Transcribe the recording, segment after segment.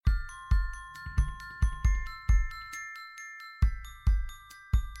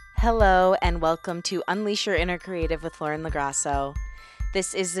Hello, and welcome to Unleash Your Inner Creative with Lauren Lagrasso.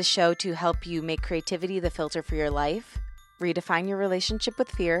 This is the show to help you make creativity the filter for your life, redefine your relationship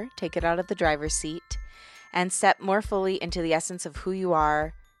with fear, take it out of the driver's seat, and step more fully into the essence of who you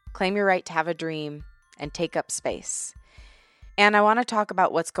are, claim your right to have a dream, and take up space. And I want to talk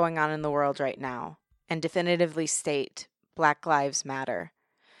about what's going on in the world right now and definitively state Black Lives Matter.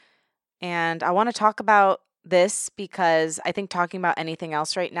 And I want to talk about this because I think talking about anything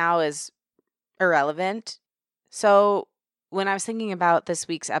else right now is irrelevant. So when I was thinking about this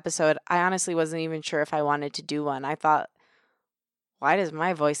week's episode, I honestly wasn't even sure if I wanted to do one. I thought, why does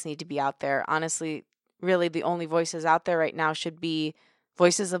my voice need to be out there? Honestly, really the only voices out there right now should be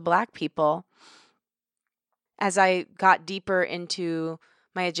voices of Black people. As I got deeper into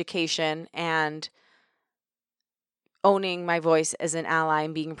my education and owning my voice as an ally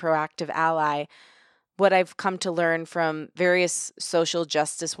and being a proactive ally, what I've come to learn from various social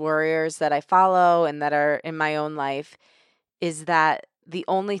justice warriors that I follow and that are in my own life is that the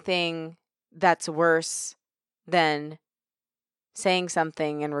only thing that's worse than saying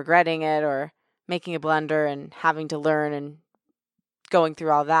something and regretting it or making a blunder and having to learn and going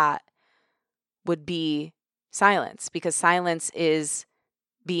through all that would be silence, because silence is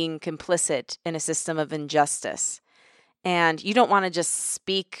being complicit in a system of injustice. And you don't want to just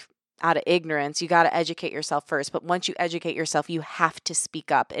speak out of ignorance. You got to educate yourself first. But once you educate yourself, you have to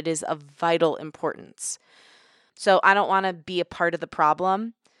speak up. It is of vital importance. So I don't want to be a part of the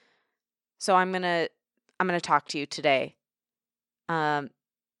problem. So I'm gonna talk to you today as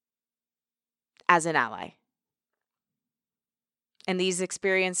an ally. And these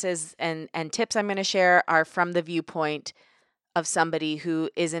experiences and tips I'm going to share are from the viewpoint of somebody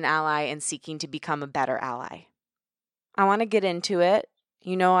who is an ally and seeking to become a better ally. I want to get into it.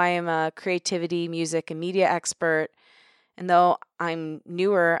 You know, I am a creativity, music, and media expert. And though I'm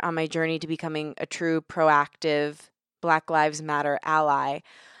newer on my journey to becoming a true proactive Black Lives Matter ally,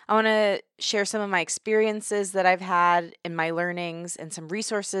 I want to share some of my experiences that I've had in my learnings and some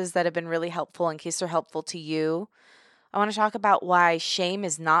resources that have been really helpful in case they're helpful to you. I want to talk about why shame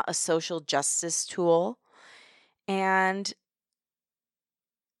is not a social justice tool and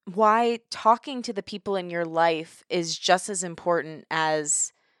why talking to the people in your life is just as important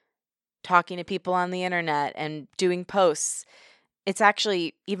as talking to people on the internet and doing posts. It's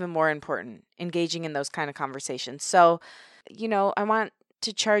actually even more important, engaging in those kind of conversations. So, I want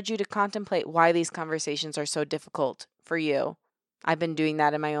to charge you to contemplate why these conversations are so difficult for you. I've been doing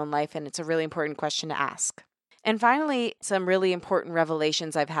that in my own life, and it's a really important question to ask. And finally, some really important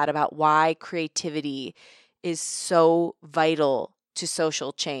revelations I've had about why creativity is so vital to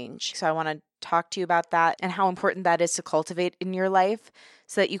social change. So I want to talk to you about that and how important that is to cultivate in your life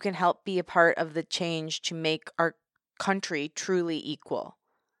so that you can help be a part of the change to make our country truly equal.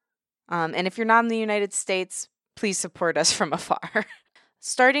 And if you're not in the United States, please support us from afar.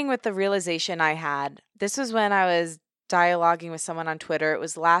 Starting with the realization I had, this was when I was dialoguing with someone on Twitter. It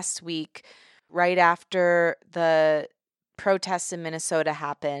was last week, right after the protests in Minnesota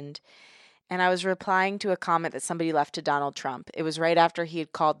happened. And I was replying to a comment that somebody left to Donald Trump. It was right after he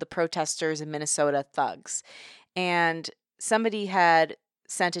had called the protesters in Minnesota thugs. And somebody had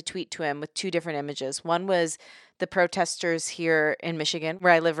sent a tweet to him with two different images. One was the protesters here in Michigan,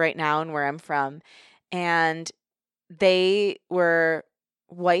 where I live right now and where I'm from. And they were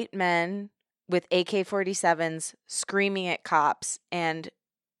white men with AK-47s screaming at cops. And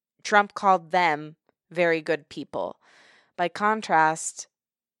Trump called them very good people. By contrast,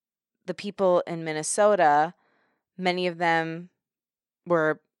 the people in Minnesota, many of them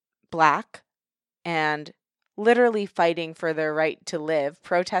were Black and literally fighting for their right to live,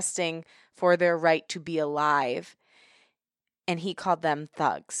 protesting for their right to be alive. And he called them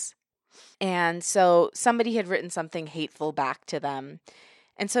thugs. And so somebody had written something hateful back to them.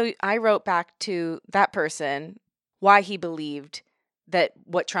 And so I wrote back to that person why he believed that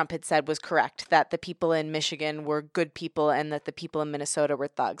what Trump had said was correct, that the people in Michigan were good people and that the people in Minnesota were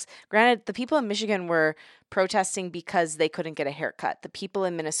thugs. Granted, the people in Michigan were protesting because they couldn't get a haircut. The people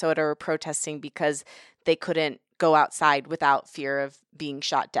in Minnesota were protesting because they couldn't go outside without fear of being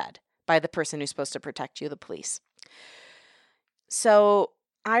shot dead by the person who's supposed to protect you, the police. So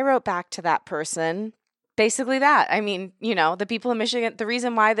I wrote back to that person basically that. I mean, the people in Michigan, the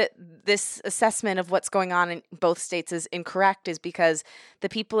reason why this assessment of what's going on in both states is incorrect is because the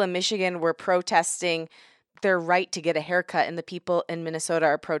people in Michigan were protesting their right to get a haircut, and the people in Minnesota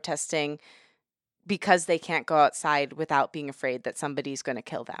are protesting because they can't go outside without being afraid that somebody's going to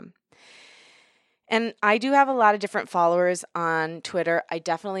kill them. And I do have a lot of different followers on Twitter. I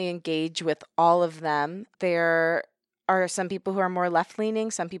definitely engage with all of them. There are some people who are more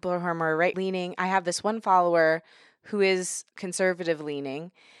left-leaning, some people who are more right-leaning. I have this one follower who is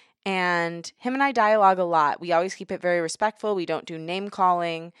conservative-leaning, and him and I dialogue a lot. We always keep it very respectful. We don't do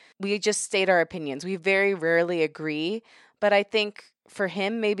name-calling. We just state our opinions. We very rarely agree, but I think for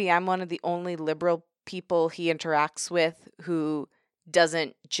him, maybe I'm one of the only liberal people he interacts with who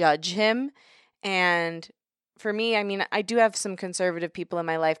doesn't judge him. And for me, I mean, I do have some conservative people in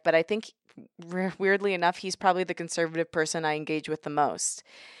my life, but I think weirdly enough, he's probably the conservative person I engage with the most.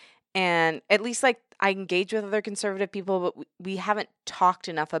 And at least like I engage with other conservative people, but we haven't talked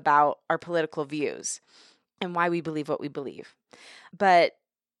enough about our political views and why we believe what we believe. But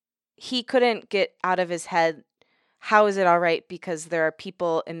he couldn't get out of his head, how is it all right? Because there are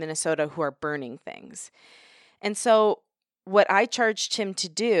people in Minnesota who are burning things. And so what I charged him to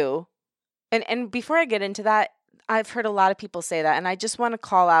do, and before I get into that, I've heard a lot of people say that, and I just want to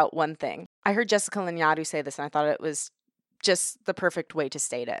call out one thing. I heard Jessica Lanyadoo say this, and I thought it was just the perfect way to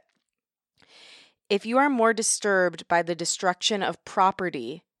state it. If you are more disturbed by the destruction of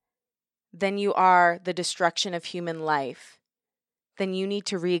property than you are the destruction of human life, then you need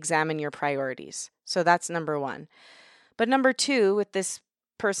to re-examine your priorities. So that's number one. But number two, with this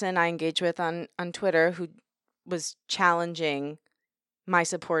person I engage with on Twitter who was challenging my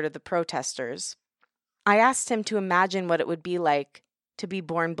support of the protesters, I asked him to imagine what it would be like to be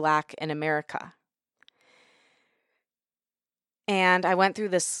born Black in America. And I went through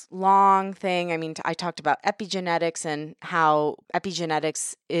this long thing. I mean, I talked about epigenetics and how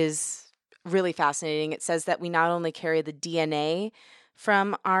epigenetics is really fascinating. It says that we not only carry the DNA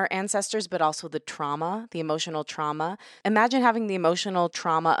from our ancestors, but also the trauma, the emotional trauma. Imagine having the emotional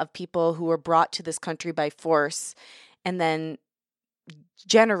trauma of people who were brought to this country by force and then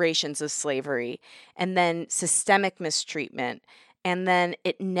generations of slavery and then systemic mistreatment. And then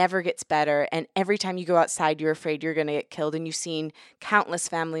it never gets better. And every time you go outside, you're afraid you're going to get killed. And you've seen countless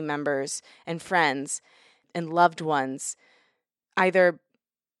family members and friends and loved ones either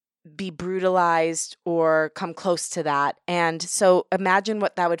be brutalized or come close to that. And so imagine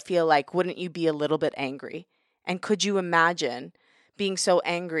what that would feel like. Wouldn't you be a little bit angry? And could you imagine being so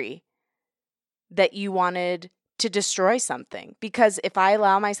angry that you wanted to destroy something? Because if I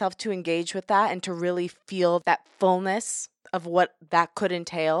allow myself to engage with that and to really feel that fullness of what that could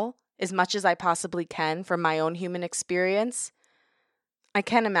entail as much as I possibly can from my own human experience, I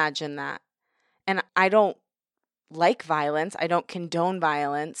can imagine that. And I don't like violence. I don't condone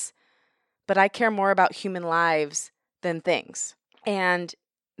violence, but I care more about human lives than things. And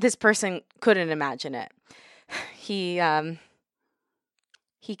this person couldn't imagine it. He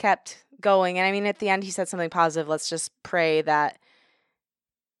kept going. And I mean, at the end, he said something positive. Let's just pray that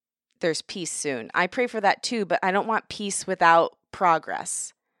there's peace soon. I pray for that too, but I don't want peace without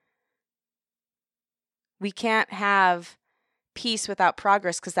progress. We can't have peace without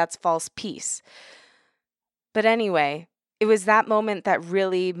progress because that's false peace. But anyway, it was that moment that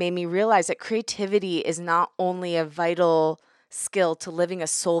really made me realize that creativity is not only a vital skill to living a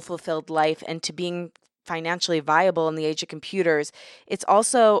soul-fulfilled life and to being financially viable in the age of computers, it's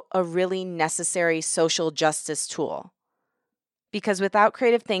also a really necessary social justice tool. Because without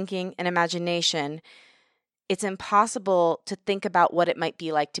creative thinking and imagination, it's impossible to think about what it might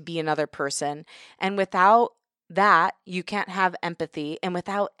be like to be another person. And without that, you can't have empathy. And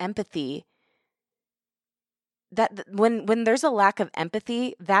without empathy, that when there's a lack of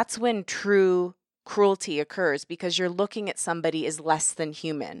empathy, that's when true cruelty occurs, because you're looking at somebody as less than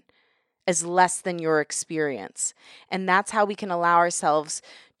human, as less than your experience. And that's how we can allow ourselves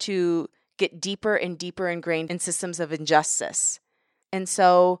to get deeper and deeper ingrained in systems of injustice. And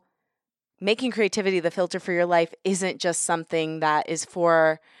so making creativity the filter for your life isn't just something that is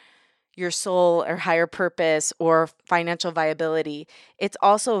for your soul or higher purpose or financial viability. It's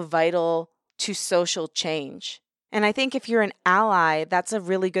also vital to social change. And I think if you're an ally, that's a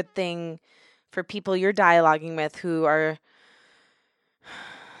really good thing for people you're dialoguing with who are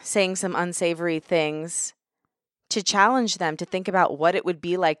saying some unsavory things, to challenge them to think about what it would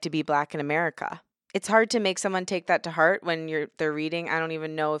be like to be Black in America. It's hard to make someone take that to heart when they're reading. I don't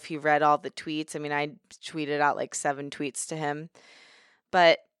even know if he read all the tweets. I mean, I tweeted out like 7 tweets to him.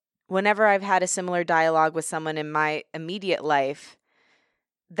 But whenever I've had a similar dialogue with someone in my immediate life,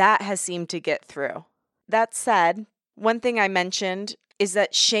 that has seemed to get through. That said, one thing I mentioned is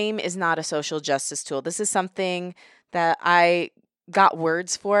that shame is not a social justice tool. This is something that I got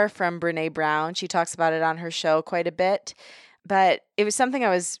words for from Brene Brown. She talks about it on her show quite a bit. But it was something I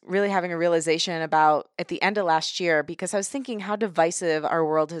was really having a realization about at the end of last year, because I was thinking how divisive our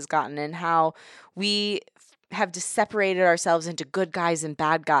world has gotten and how we have just separated ourselves into good guys and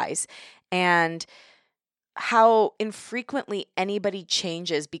bad guys. And how infrequently anybody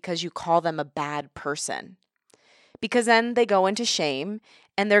changes because you call them a bad person. Because then they go into shame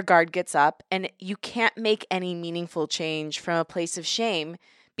and their guard gets up, and you can't make any meaningful change from a place of shame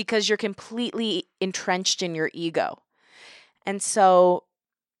because you're completely entrenched in your ego. And so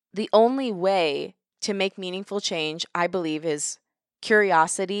the only way to make meaningful change, I believe, is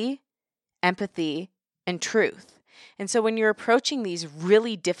curiosity, empathy, and truth. And so when you're approaching these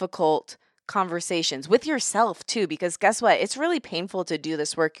really difficult conversations with yourself too, because guess what? It's really painful to do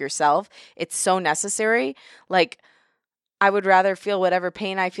this work yourself. It's so necessary. Like, I would rather feel whatever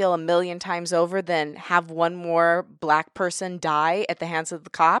pain I feel a million times over than have one more Black person die at the hands of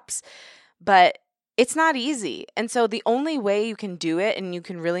the cops. But it's not easy. And so the only way you can do it and you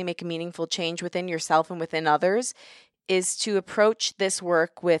can really make a meaningful change within yourself and within others is to approach this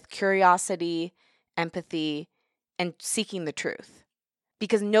work with curiosity, empathy, and seeking the truth.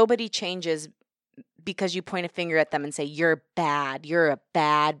 Because nobody changes because you point a finger at them and say, you're bad, you're a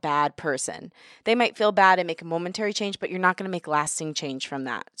bad, bad person. They might feel bad and make a momentary change, but you're not going to make lasting change from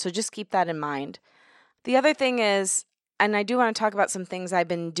that. So just keep that in mind. The other thing is, and I do want to talk about some things I've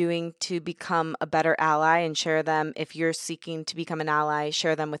been doing to become a better ally and share them. If you're seeking to become an ally,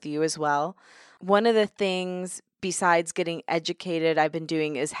 share them with you as well. One of the things besides getting educated I've been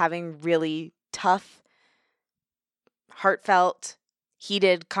doing is having really tough, heartfelt,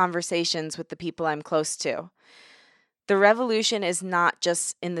 heated conversations with the people I'm close to. The revolution is not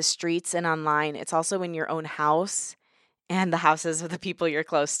just in the streets and online, it's also in your own house and the houses of the people you're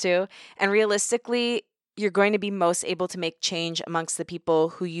close to. And realistically, you're going to be most able to make change amongst the people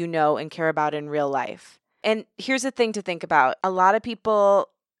who you know and care about in real life. And here's the thing to think about. A lot of people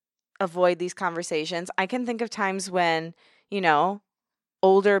avoid these conversations. I can think of times when,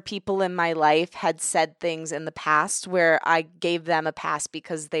 older people in my life had said things in the past where I gave them a pass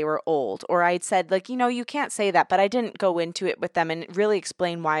because they were old. Or I'd said, you can't say that, but I didn't go into it with them and really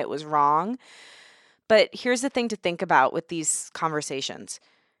explain why it was wrong. But here's the thing to think about with these conversations.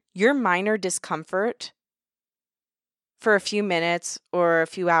 Your minor discomfort for a few minutes or a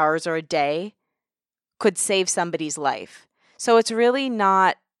few hours or a day could save somebody's life. So it's really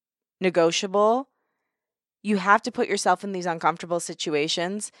not negotiable. You have to put yourself in these uncomfortable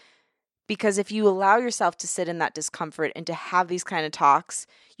situations, because if you allow yourself to sit in that discomfort and to have these kind of talks,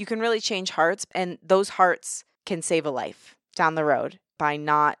 you can really change hearts, and those hearts can save a life down the road by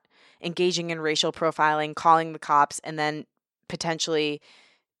not engaging in racial profiling, calling the cops, and then potentially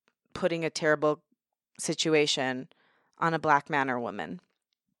putting a terrible situation on a Black man or woman.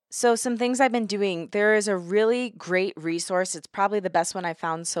 So some things I've been doing, there is a really great resource. It's probably the best one I've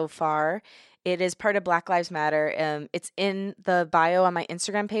found so far. It is part of Black Lives Matter. It's in the bio on my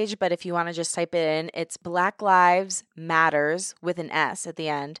Instagram page, but if you want to just type it in, it's Black Lives Matters with an S at the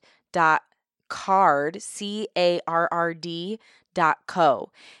end, .card, CARRD.co.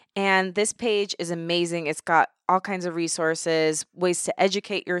 And this page is amazing. It's got all kinds of resources, ways to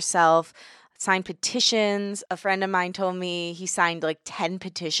educate yourself, sign petitions. A friend of mine told me he signed 10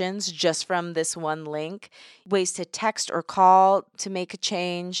 petitions just from this one link. Ways to text or call to make a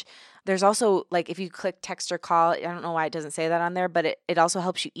change. There's also, if you click text or call, I don't know why it doesn't say that on there, but it also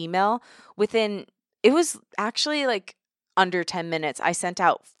helps you email. It was actually under 10 minutes, I sent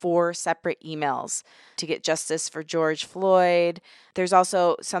out 4 separate emails to get justice for George Floyd. There's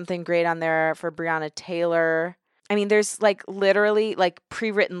also something great on there for Breonna Taylor. I mean, there's literally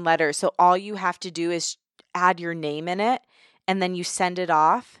pre-written letters. So all you have to do is add your name in it and then you send it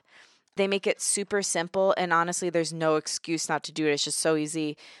off. They make it super simple. And honestly, there's no excuse not to do it. It's just so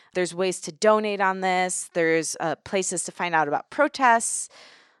easy. There's ways to donate on this. There's places to find out about protests.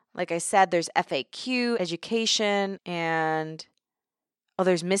 Like I said, there's FAQ, education, and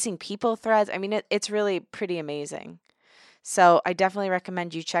there's missing people threads. I mean, it's really pretty amazing. So I definitely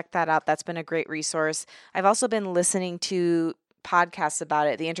recommend you check that out. That's been a great resource. I've also been listening to podcasts about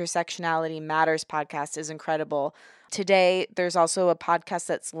it. The Intersectionality Matters podcast is incredible. Today, there's also a podcast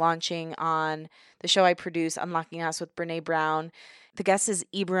that's launching on the show I produce, Unlocking Us with Brene Brown. The guest is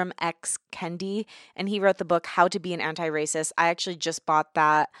Ibram X. Kendi, and he wrote the book, How to Be an Anti-Racist. I actually just bought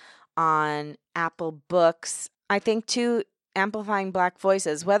that on Apple Books. I think, too, amplifying Black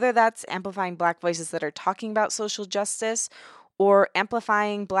voices, whether that's amplifying Black voices that are talking about social justice or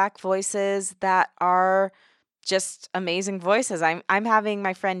amplifying Black voices that are just amazing voices. I'm having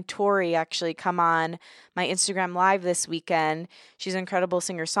my friend Tori actually come on my Instagram Live this weekend. She's an incredible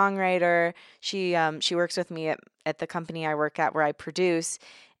singer-songwriter. She works with me at the company I work at where I produce.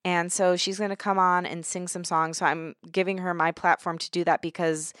 And so she's going to come on and sing some songs. So I'm giving her my platform to do that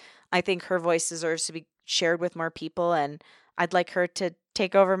because I think her voice deserves to be shared with more people. And I'd like her to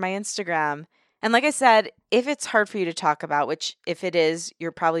take over my Instagram And like I said, if it's hard for you to talk about, which if it is,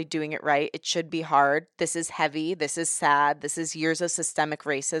 you're probably doing it right. It should be hard. This is heavy. This is sad. This is years of systemic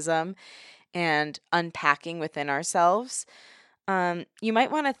racism and unpacking within ourselves. You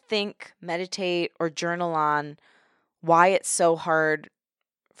might want to think, meditate, or journal on why it's so hard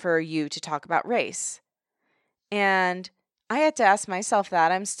for you to talk about race. And I had to ask myself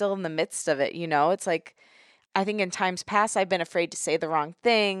that. I'm still in the midst of it, It's like, I think in times past, I've been afraid to say the wrong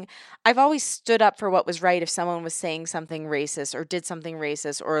thing. I've always stood up for what was right if someone was saying something racist or did something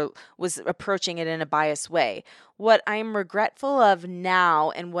racist or was approaching it in a biased way. What I'm regretful of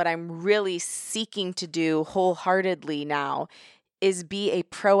now and what I'm really seeking to do wholeheartedly now is be a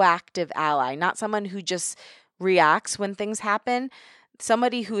proactive ally, not someone who just reacts when things happen,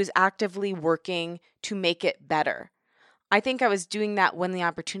 somebody who is actively working to make it better. I think I was doing that when the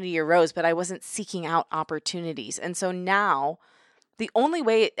opportunity arose, but I wasn't seeking out opportunities. And so now the only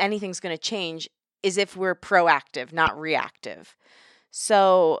way anything's going to change is if we're proactive, not reactive.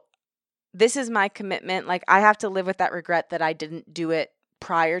 So this is my commitment. Like, I have to live with that regret that I didn't do it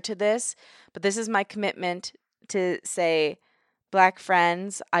prior to this, but this is my commitment to say, Black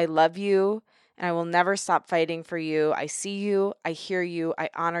friends, I love you and I will never stop fighting for you. I see you, I hear you, I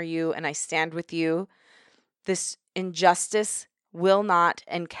honor you, and I stand with you. This injustice will not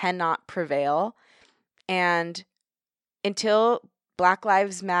and cannot prevail. And until Black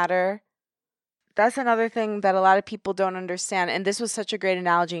Lives Matter, that's another thing that a lot of people don't understand. And this was such a great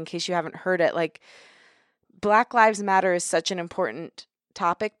analogy in case you haven't heard it. Like, Black Lives Matter is such an important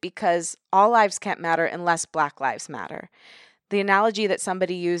topic because all lives can't matter unless Black lives matter. The analogy that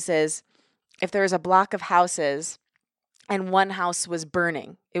somebody uses, if there was a block of houses and one house was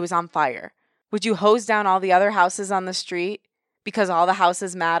burning, it was on fire, would you hose down all the other houses on the street because all the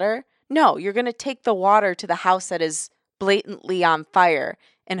houses matter? No, you're going to take the water to the house that is blatantly on fire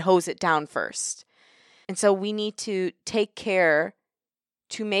and hose it down first. And so we need to take care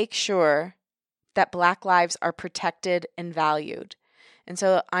to make sure that Black lives are protected and valued. And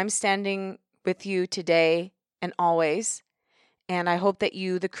so I'm standing with you today and always. And I hope that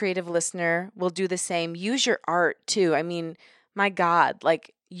you, the creative listener, will do the same. Use your art too. I mean, my God,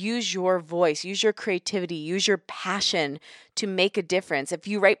 like, use your voice, use your creativity, use your passion to make a difference. If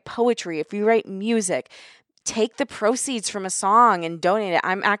you write poetry, if you write music, take the proceeds from a song and donate it.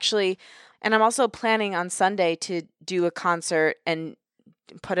 I'm also planning on Sunday to do a concert and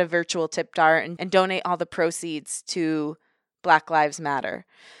put a virtual tip jar and donate all the proceeds to Black Lives Matter.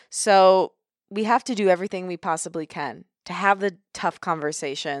 So we have to do everything we possibly can to have the tough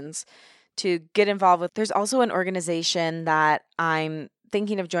conversations, to get involved with. There's also an organization that I'm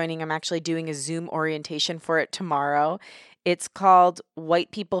thinking of joining. I'm actually doing a Zoom orientation for it tomorrow. It's called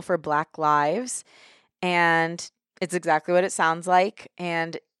White People for Black Lives, and it's exactly what it sounds like,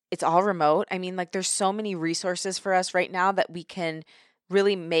 and it's all remote. I mean, like, there's so many resources for us right now that we can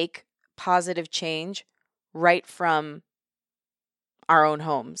really make positive change right from our own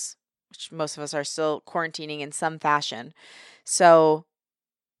homes, which most of us are still quarantining in some fashion. So,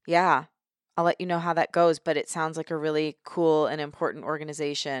 yeah, I'll let you know how that goes, but it sounds like a really cool and important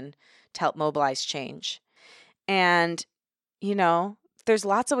organization to help mobilize change. And, there's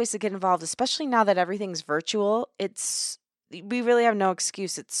lots of ways to get involved, especially now that everything's virtual. We really have no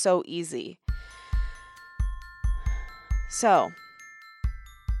excuse. It's so easy. So,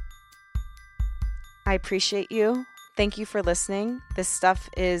 I appreciate you. Thank you for listening. This stuff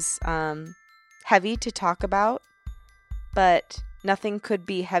is heavy to talk about, but nothing could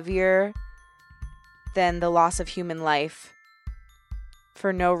be heavier than the loss of human life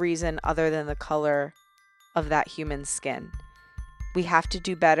for no reason other than the color of that human skin. We have to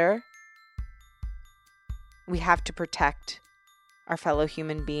do better. We have to protect our fellow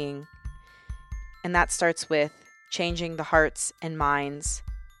human being. And that starts with changing the hearts and minds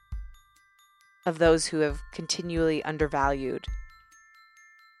of those who have continually undervalued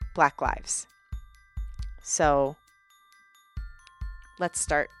Black lives. So let's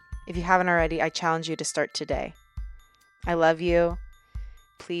start. If you haven't already, I challenge you to start today. I love you.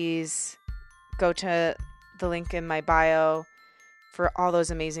 Please go to the link in my bio for all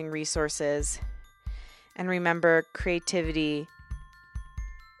those amazing resources. And remember, creativity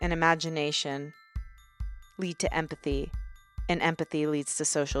and imagination lead to empathy, and empathy leads to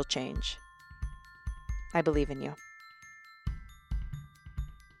social change. I believe in you.